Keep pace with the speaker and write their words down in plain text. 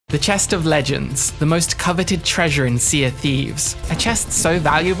The Chest of Legends, the most coveted treasure in Sea of Thieves. A chest so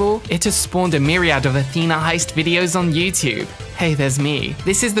valuable, it has spawned a myriad of Athena heist videos on YouTube. Hey, there's me.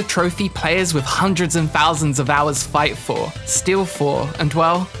 This is the trophy players with hundreds and thousands of hours fight for, steal for, and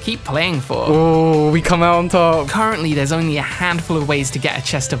well, keep playing for. Oh, we come out on top. Currently, there's only a handful of ways to get a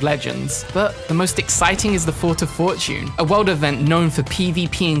Chest of Legends, but the most exciting is the Fort of Fortune, a world event known for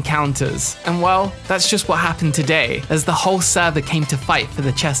PvP encounters. And well, that's just what happened today, as the whole server came to fight for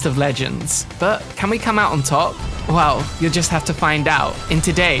the Chest of Legends. But can we come out on top? Well, you'll just have to find out in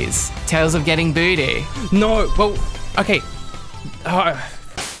today's Tales of Getting Booty. No, well, okay.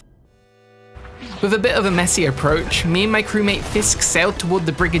 With a bit of a messy approach, me and my crewmate Fisk sailed toward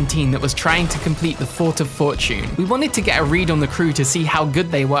the brigantine that was trying to complete the Fort of Fortune. We wanted to get a read on the crew to see how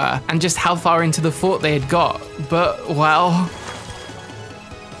good they were, and just how far into the fort they had got. But, well...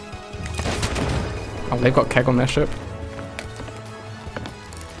 Oh, they've got keg on their ship.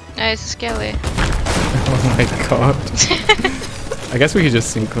 No, it's a skelly. Oh my god. I guess we could just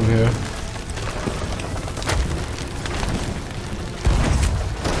sink them here.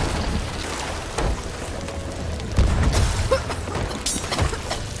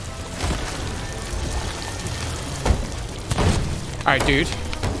 Alright, dude.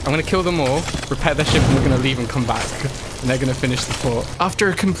 I'm gonna kill them all, repair their ship, and we're gonna leave and come back. And they're gonna finish the fort. After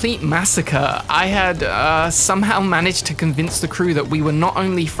a complete massacre, I had somehow managed to convince the crew that we were not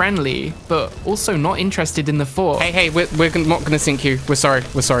only friendly, but also not interested in the fort. Hey, we're not gonna sink you. We're sorry,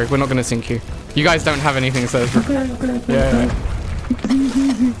 we're not gonna sink you. You guys don't have anything, so... Yeah.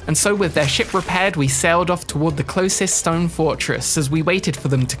 And so with their ship repaired, we sailed off toward the closest stone fortress as we waited for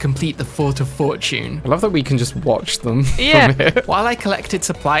them to complete the Fort of Fortune. I love that we can just watch them Yeah. from here. While I collected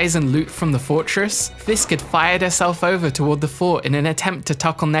supplies and loot from the fortress, Fisk had fired herself over toward the fort in an attempt to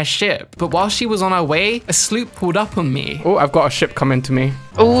tuck on their ship. But while she was on her way, a sloop pulled up on me. Oh, I've got a ship coming to me.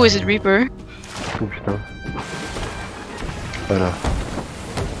 Oh, is it Reaper? Oh putain. Voilà.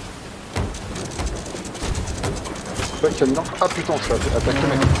 Ah putain, on se fait attaquer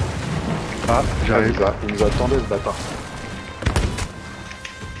mec. Ah, j'arrive. Il nous attendait ce bâtard.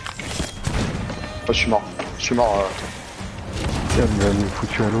 Oh, je suis mort. Tiens, il va nous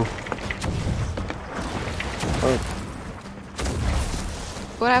foutu à l'eau.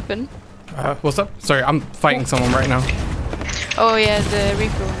 What happened? What's up? Sorry, I'm fighting someone right now. Oh yeah, the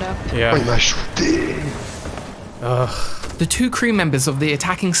Reaper went up. Yeah. Oh, il m'a shooté. Ugh. The two crew members of the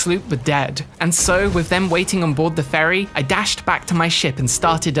attacking sloop were dead, and so, with them waiting on board the ferry, I dashed back to my ship and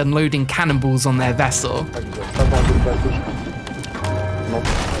started unloading cannonballs on their vessel. Ah, il nous a pas vendu le bateau, je crois. Non.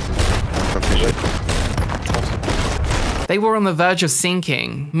 They were on the verge of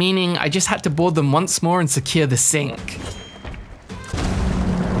sinking, meaning I just had to board them once more and secure the sink.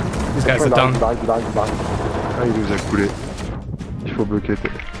 These guys are done. Il arrive. Ah, il nous a coulé. Il faut bloquer.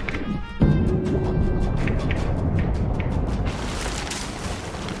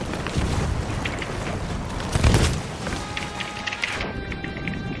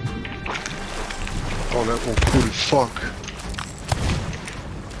 Oh là, on coule, fuck.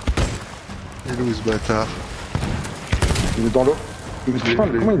 Il est où ce bâtard? Il est dans l'eau. Putain,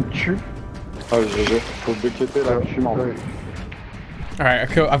 comment il me tue? Ah, GG, faut bucketer là, je suis mort.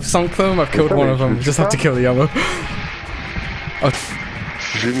 Alright, I've sunk them, I've killed one of them. Just have to kill the other. Oh,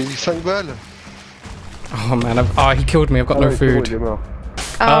 J'ai mis 5 balles. oh man, he killed me, I've got no food. Il est mort.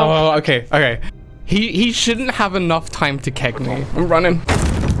 Oh, okay. He shouldn't have enough time to keg me. I'm running.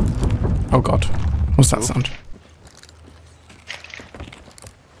 Oh god. What's that sound?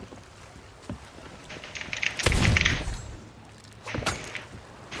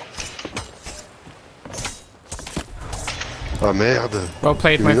 Ah merde. Well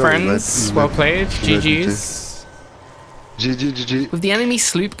played, my friends. Well played. GG's. GG. With the enemy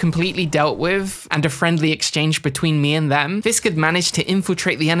sloop completely dealt with, and a friendly exchange between me and them, Fisk had managed to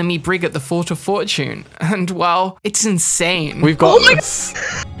infiltrate the enemy brig at the Fort of Fortune. And well, it's insane. We've got this.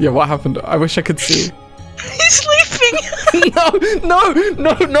 Yeah, what happened? I wish I could see. He's sleeping! No,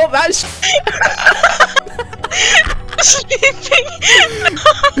 not that Sleeping!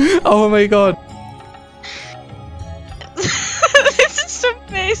 Oh my god. This is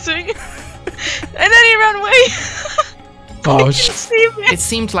amazing! And then he ran away! Oh It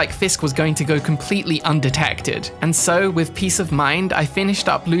seemed like Fisk was going to go completely undetected, and so, with peace of mind, I finished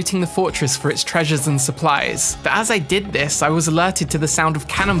up looting the fortress for its treasures and supplies. But as I did this, I was alerted to the sound of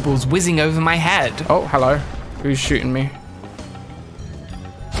cannonballs whizzing over my head. Oh, hello. Who's shooting me?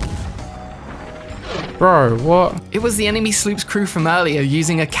 Bro, what? It was the enemy sloop's crew from earlier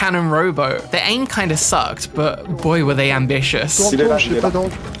using a cannon rowboat. Their aim kinda sucked, but boy were they ambitious.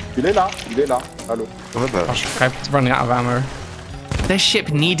 Il est là. Allô. Ouais, bah. Oh, I'm running out of ammo. Their ship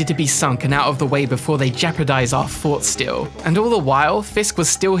needed to be sunk and out of the way before they jeopardize our fort still. And all the while, Fisk was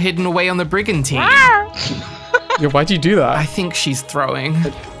still hidden away on the Brigantine. Yo, why'd you do that? I think she's throwing.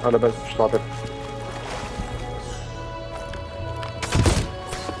 À la base, je te rappelle.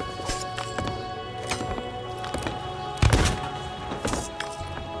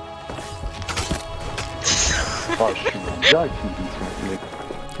 Oh, je suis direct, ils sont.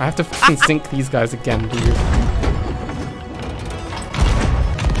 I have to fucking sink these guys again, dude.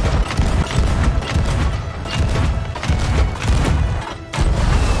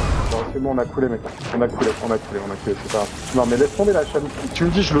 C'est bon, on a coulé, mec. On a coulé, c'est pas grave. Non, mais laisse tomber la chaloupe. Tu me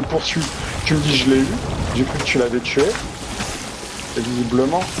dis, je le poursuis. Tu me dis, je l'ai eu. J'ai cru que tu l'avais tué. Et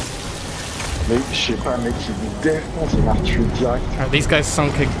visiblement. Mais je sais pas, mec, il me défonce, il m'a retué direct. These guys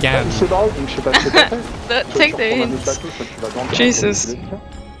sunk again. C'est drôle, donc je sais pas ce que t'as fait. Take the hint. Jesus.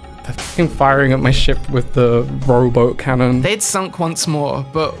 They're fucking firing at my ship with the rowboat cannon. They'd sunk once more,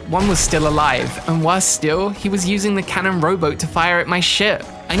 but one was still alive, and worse still, he was using the cannon rowboat to fire at my ship.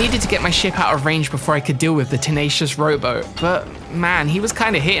 I needed to get my ship out of range before I could deal with the tenacious rowboat, but man, he was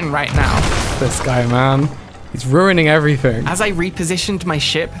kinda hitting right now. This guy, man. He's ruining everything. As I repositioned my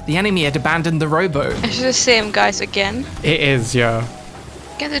ship, the enemy had abandoned the rowboat. It's the same guys again. It is, yeah.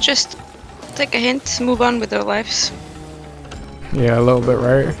 Can't they just take a hint, move on with their lives? Yeah, a little bit,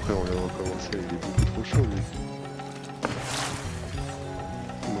 right? Après, on vient de recommencer, il est beaucoup trop chaud, lui.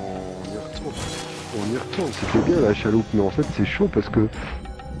 Non, on y retourne. On y retourne, c'était bien la chaloupe, mais en fait, c'est chaud parce que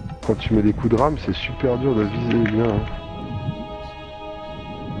quand tu mets des coups de rame, c'est super dur de viser bien. Hein.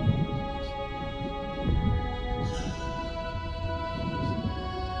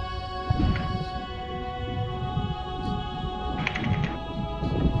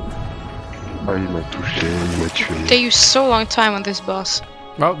 Ah, il m'a touché, il m'a tué. They use so long time on this boss.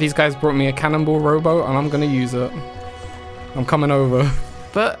 Well, these guys brought me a cannonball rowboat and I'm gonna use it. I'm coming over.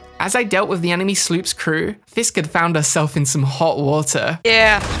 But as I dealt with the enemy sloop's crew, Fisk had found herself in some hot water.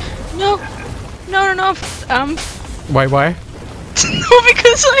 Yeah. No. No. Why? No,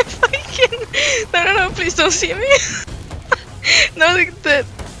 because I fucking. No. Please don't see me. No,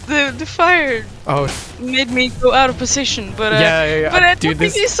 the fire Oh, made me go out of position, but yeah. But I Dude,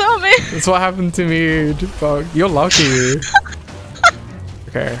 don't think you saw me. that's what happened to me. Fuck, you're lucky.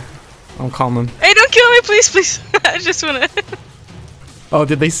 Okay, I'm coming. Hey, don't kill me, please. I just wanna. Oh,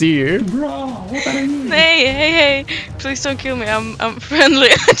 did they see you? Hey, please don't kill me. I'm friendly.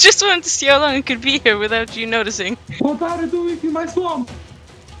 I just wanted to see how long I could be here without you noticing. What are you doing in my swamp?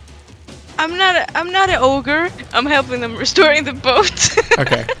 I'm not an ogre. I'm helping them restoring the boat.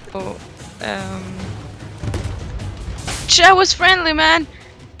 Okay. Oh, I was friendly, man.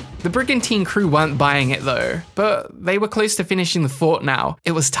 The Brigantine crew weren't buying it though, but they were close to finishing the fort now.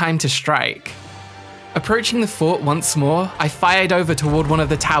 It was time to strike. Approaching the fort once more, I fired over toward one of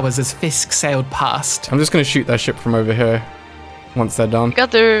the towers as Fisk sailed past. I'm just gonna shoot their ship from over here once they're done.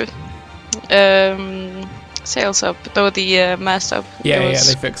 Got their sails up, though the mast up. Yeah,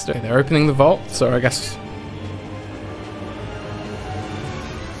 they fixed it. They're opening the vault, so I guess.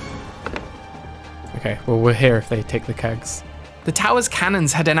 Okay, well, we're here if they take the kegs. The tower's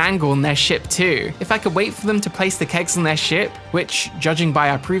cannons had an angle on their ship too. If I could wait for them to place the kegs on their ship, which, judging by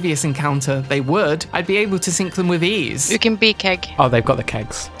our previous encounter, they would, I'd be able to sink them with ease. You can be keg. Oh, they've got the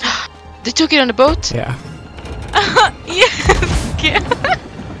kegs. They took it on the boat? Yeah. Yeah.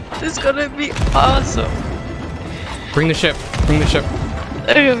 This is gonna be awesome. Bring the ship.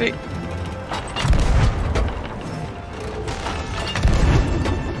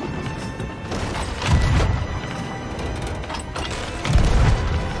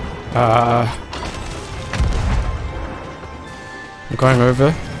 Okay. I'm going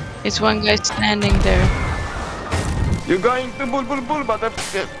over. It's one guy standing there. You're going to bull, but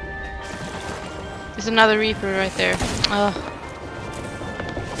There's another Reaper right there.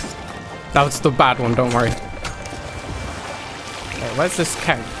 That's the bad one, don't worry. Okay, where's this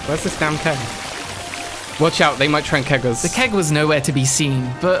keg? Where's this damn keg? Watch out, they might try and keg us. The keg was nowhere to be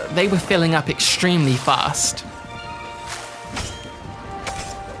seen, but they were filling up extremely fast.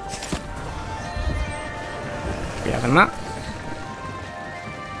 We having that?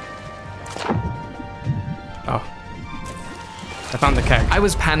 Oh. I found the keg. I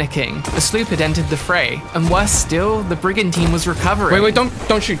was panicking. The sloop had entered the fray, and worse still, the Brigantine was recovering. Wait, don't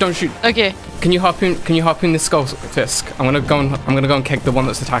shoot. Okay. Can you harpoon this skull, Fisk? I'm gonna go and keg the one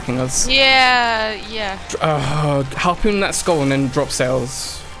that's attacking us. Yeah. Harpoon that skull and then drop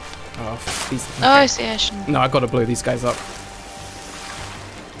sails. Oh, these. Okay. Oh, I see. I shouldn't. No, I gotta blow these guys up.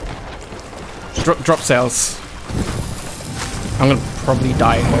 Drop sails. I'm gonna probably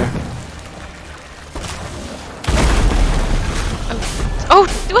die here.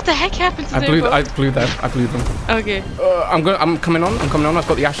 What the heck happened to I their boat? I blew them. Okay. I'm coming on. I've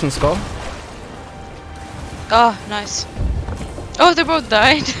got the Ashen Skull. Oh, nice. Oh, they both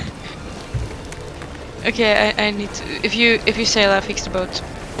died. Okay, I need to. If you sail, I'll fix the boat.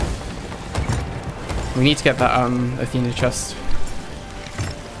 We need to get that Athena chest.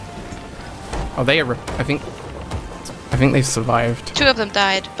 Oh, they are. I think they've survived. 2 of them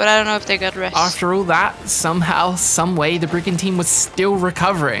died, but I don't know if they got rest. After all that, somehow, someway, the Brigantine was still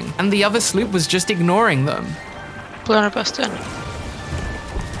recovering, and the other sloop was just ignoring them. Pull on a bus then.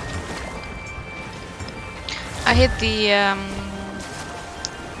 I hit the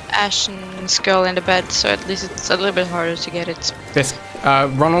Ashen Skull in the bed, so at least it's a little bit harder to get it. Fisk,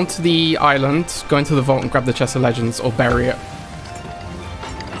 run onto the island, go into the vault and grab the chest of legends, or bury it.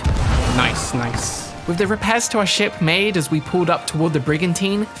 Nice, nice. With the repairs to our ship made as we pulled up toward the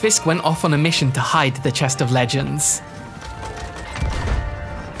Brigantine, Fisk went off on a mission to hide the chest of legends.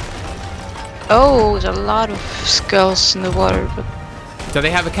 Oh, there's a lot of skulls in the water, but Do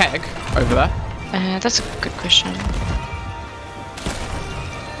they have a keg over there? that's a good question.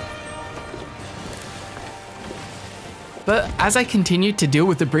 But as I continued to deal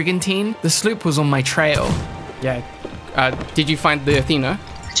with the Brigantine, the sloop was on my trail. Yeah. Did you find the Athena?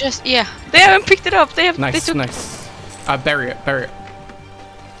 Just yeah, they haven't picked it up. They have. Nice, they took nice. Bury it.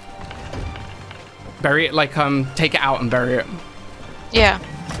 Bury it, like, take it out and bury it. Yeah.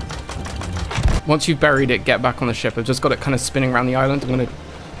 Once you've buried it, get back on the ship. I've just got it kind of spinning around the island.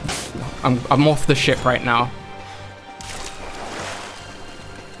 I'm off the ship right now.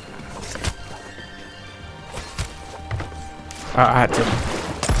 I had to.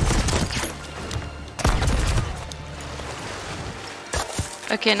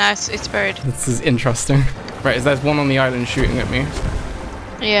 Okay, nice. It's buried. This is interesting. Right, there's one on the island shooting at me.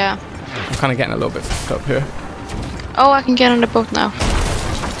 Yeah. I'm kind of getting a little bit fucked up here. Oh, I can get on the boat now.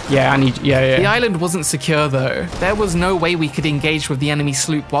 Yeah, The island wasn't secure though. There was no way we could engage with the enemy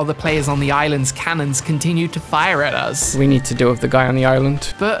sloop while the players on the island's cannons continued to fire at us. We need to deal with the guy on the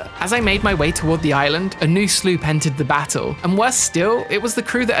island. But as I made my way toward the island, a new sloop entered the battle. And worse still, it was the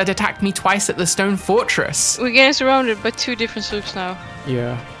crew that had attacked me twice at the stone fortress. We're getting surrounded by 2 different sloops now.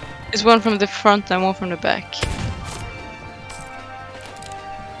 Yeah. There's one from the front and one from the back.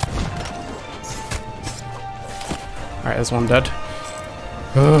 Alright, there's one dead.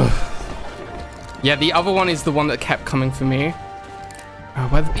 Ugh. Yeah, the other one is the one that kept coming for me. Oh,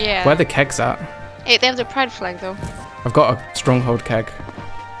 where the kegs at? Hey, they have the pride flag though. I've got a stronghold keg.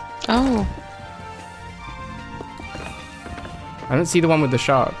 Oh. I don't see the one with the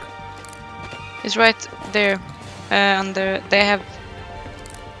shark. It's right there. They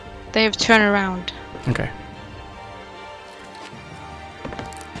have turn around. Okay.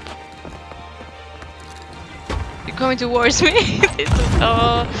 They're coming towards me.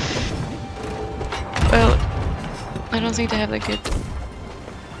 Oh. Well, I don't think they have that good.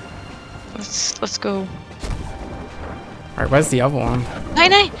 Let's go. Alright, where's the other one?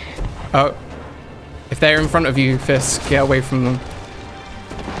 Nine. Oh. If they're in front of you, Fisk, get away from them.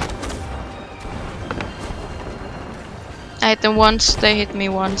 I hit them once, they hit me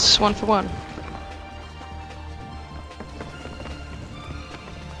once. 1 for 1.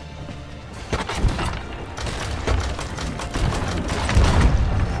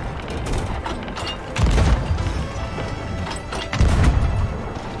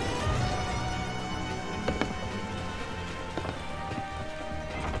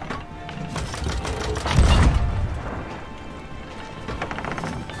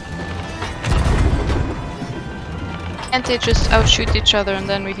 Can't they just outshoot each other and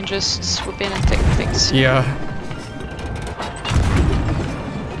then we can just swoop in and take things? Yeah.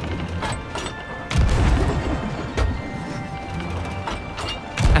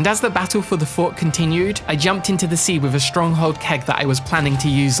 And as the battle for the fort continued, I jumped into the sea with a stronghold keg that I was planning to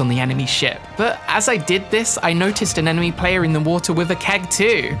use on the enemy ship. But as I did this, I noticed an enemy player in the water with a keg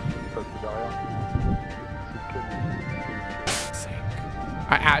too.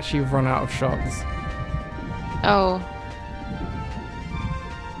 I actually have run out of shots. Oh.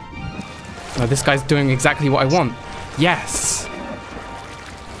 Oh, this guy's doing exactly what I want. Yes.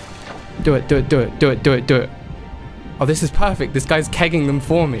 Do it, do it, do it, do it, do it, do it. Oh, this is perfect. This guy's kegging them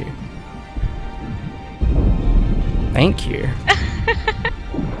for me. Thank you.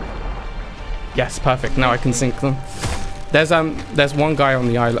 Yes, perfect. Now I can sink them. There's one guy on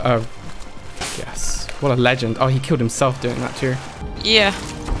the island. Oh, yes. What a legend. Oh, he killed himself doing that too. Yeah.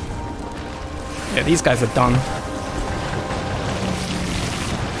 Yeah, these guys are done.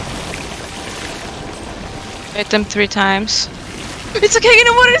 Hit them 3 times. It's a keg in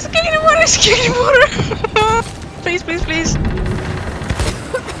the water! It's a keg in the water! It's a keg in the water! Please, please, please.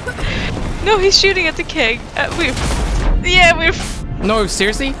 No, he's shooting at the keg. We're. No,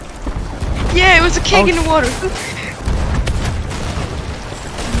 seriously? Yeah, it was a keg in the water.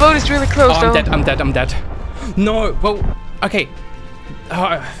 The boat is really close, Oh, though. I'm dead. No, well, okay.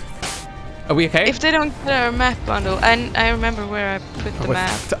 Are we okay? If they don't get our map bundle, and I remember where I put the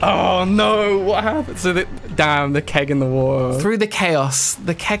map. Oh no, what happened? So damn, the keg in the water. Through the chaos,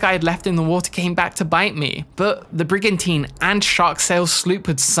 the keg I had left in the water came back to bite me, but the Brigantine and Shark Sail's sloop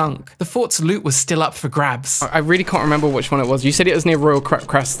had sunk. The fort's loot was still up for grabs. I really can't remember which one it was. You said it was near Royal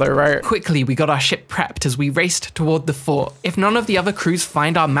Crest though, right? Quickly, we got our ship prepped as we raced toward the fort. If none of the other crews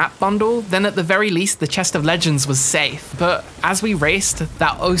find our map bundle, then at the very least the Chest of Legends was safe. But as we raced,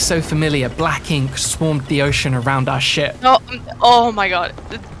 that oh so familiar black ink swarmed the ocean around our ship. Oh my god.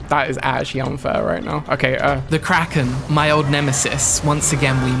 That is actually unfair right now. Okay, The Kraken, my old nemesis, once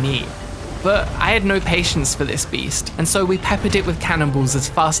again we meet. But I had no patience for this beast, and so we peppered it with cannonballs as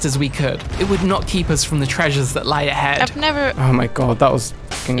fast as we could. It would not keep us from the treasures that lie ahead. I've never. oh my god, that was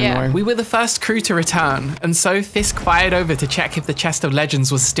fucking annoying. We were the first crew to return, and so Fisk fired over to check if the Chest of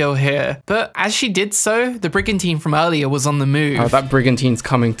Legends was still here. But as she did so, the Brigantine from earlier was on the move. Oh, that Brigantine's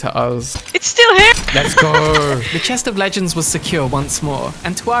coming to us. It's still here! Let's go. The Chest of Legends was secure once more,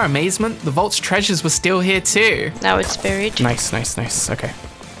 and to our amazement, the Vault's treasures were still here too. Now it's buried. Nice. Okay.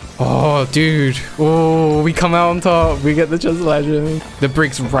 Oh, dude. Oh, we come out on top. We get the Chest of Legends. The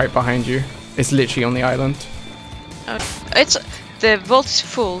brig's right behind you. It's literally on the island. The vault's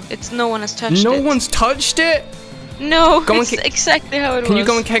full. No one has touched it. No one's touched it? No, Go and it's exactly how it was. Can you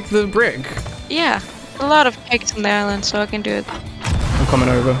go and keg the brig? Yeah, a lot of kegs on the island, so I can do it. I'm coming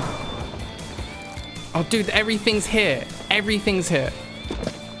over. Oh, dude, everything's here. Everything's here.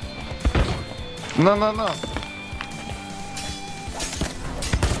 No.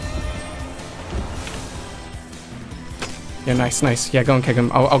 Yeah, nice. Yeah, go and keg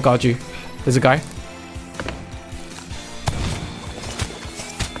him. I'll guard you. There's a guy.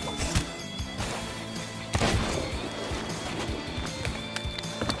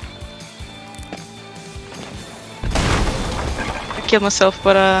 I killed myself,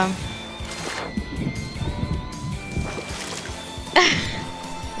 but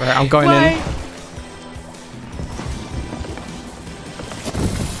Right, I'm going in.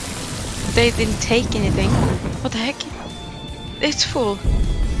 They didn't take anything. What the heck? It's full.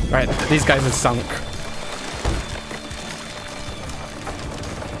 Right, these guys are sunk.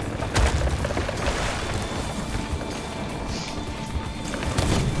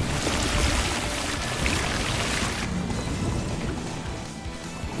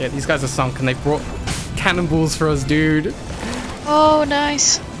 Yeah, these guys are sunk and they brought cannonballs for us, dude. Oh,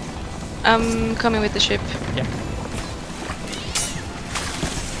 nice. I'm coming with the ship. Yeah.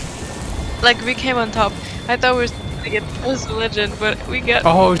 Like, we came on top. I thought we were gonna get close to legend, but we got.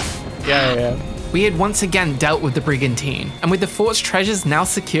 Oh, yeah. We had once again dealt with the Brigantine, and with the fort's treasures now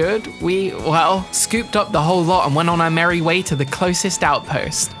secured, we, well, scooped up the whole lot and went on our merry way to the closest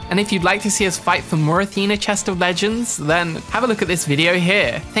outpost. And if you'd like to see us fight for more Athena Chest of Legends, then have a look at this video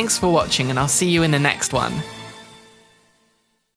here. Thanks for watching, and I'll see you in the next one.